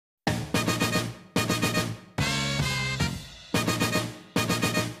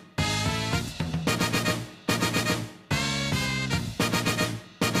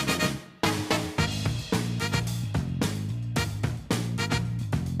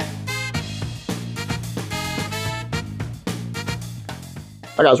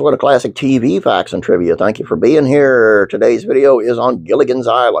Hi guys, what a classic TV facts and trivia. Thank you for being here. Today's video is on Gilligan's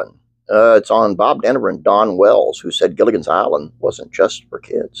Island. It's on Bob Denver and Don Wells, who said Gilligan's Island wasn't just for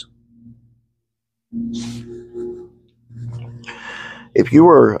kids. If you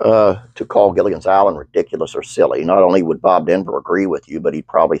were to call Gilligan's Island ridiculous or silly, not only would Bob Denver agree with you, but he'd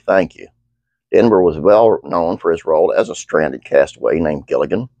probably thank you. Denver was well known for his role as a stranded castaway named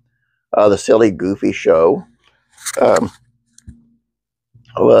Gilligan. The silly, goofy show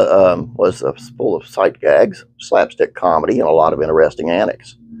was full of sight gags, slapstick comedy, and a lot of interesting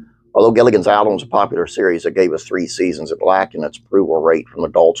antics. Although Gilligan's Island was a popular series that gave us 3 seasons, it lacked in its approval rate from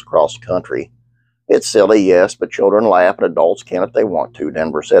adults across the country. It's silly, yes, but children laugh and adults can if they want to,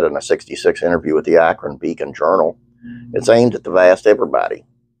 Denver said in a '66 interview with the Akron Beacon Journal. It's aimed at the vast everybody.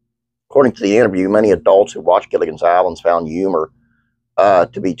 According to the interview, many adults who watched Gilligan's Island found humor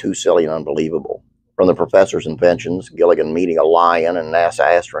to be too silly and unbelievable. From the professor's inventions, Gilligan meeting a lion, and NASA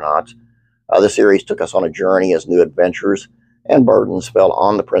astronauts, the series took us on a journey as new adventures and burdens fell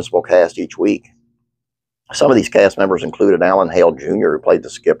on the principal cast each week. Some of these cast members included Alan Hale Jr., who played the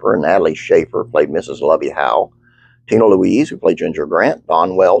skipper, and Natalie Schaefer, who played Mrs. Lovey Howe, Tina Louise, who played Ginger Grant,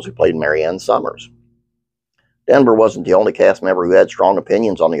 Don Wells, who played Mary Ann Summers. Denver wasn't the only cast member who had strong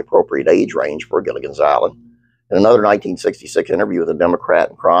opinions on the appropriate age range for Gilligan's Island. In another 1966 interview with the Democrat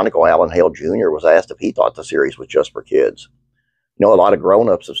and Chronicle, Alan Hale Jr. was asked if he thought the series was just for kids. You know, a lot of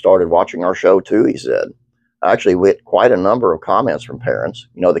grown-ups have started watching our show too, he said. Actually, we had quite a number of comments from parents.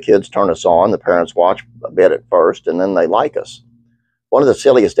 You know, the kids turn us on, the parents watch a bit at first, and then they like us. One of the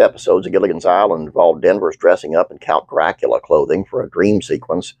silliest episodes of Gilligan's Island involved Denver's dressing up in Count Dracula clothing for a dream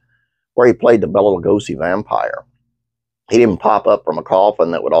sequence where he played the Bela Lugosi vampire. He'd even pop up from a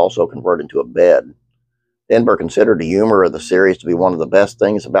coffin that would also convert into a bed. Denver considered the humor of the series to be one of the best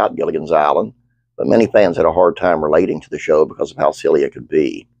things about Gilligan's Island, but many fans had a hard time relating to the show because of how silly it could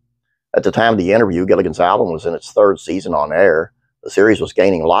be. At the time of the interview, Gilligan's Island was in its 3rd season on air. The series was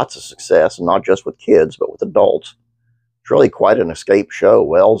gaining lots of success, and not just with kids, but with adults. It's really quite an escape show,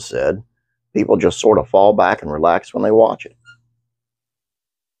 Wells said. People just sort of fall back and relax when they watch it.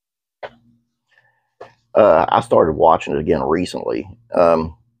 I started watching it again recently,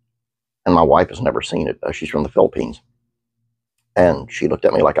 and my wife has never seen it. She's from the Philippines. And she looked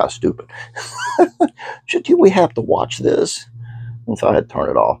at me like I was stupid. Do we have to watch this? And so I had to turn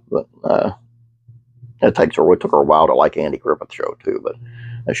it off. But it took her a while to like Andy Griffith show too,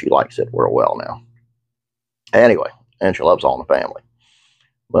 but she likes it real well now. Anyway, and she loves All in the Family.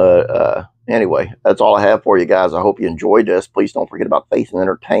 But anyway, that's all I have for you guys. I hope you enjoyed this. Please don't forget about Faith and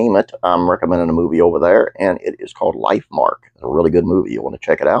Entertainment. I'm recommending a movie over there, and it is called Life Mark. It's a really good movie. You want to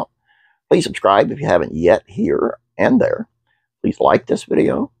check it out. Please subscribe if you haven't yet here and there. Please like this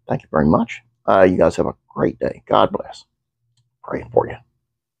video. Thank you very much. You guys have a great day. God bless. Praying for you.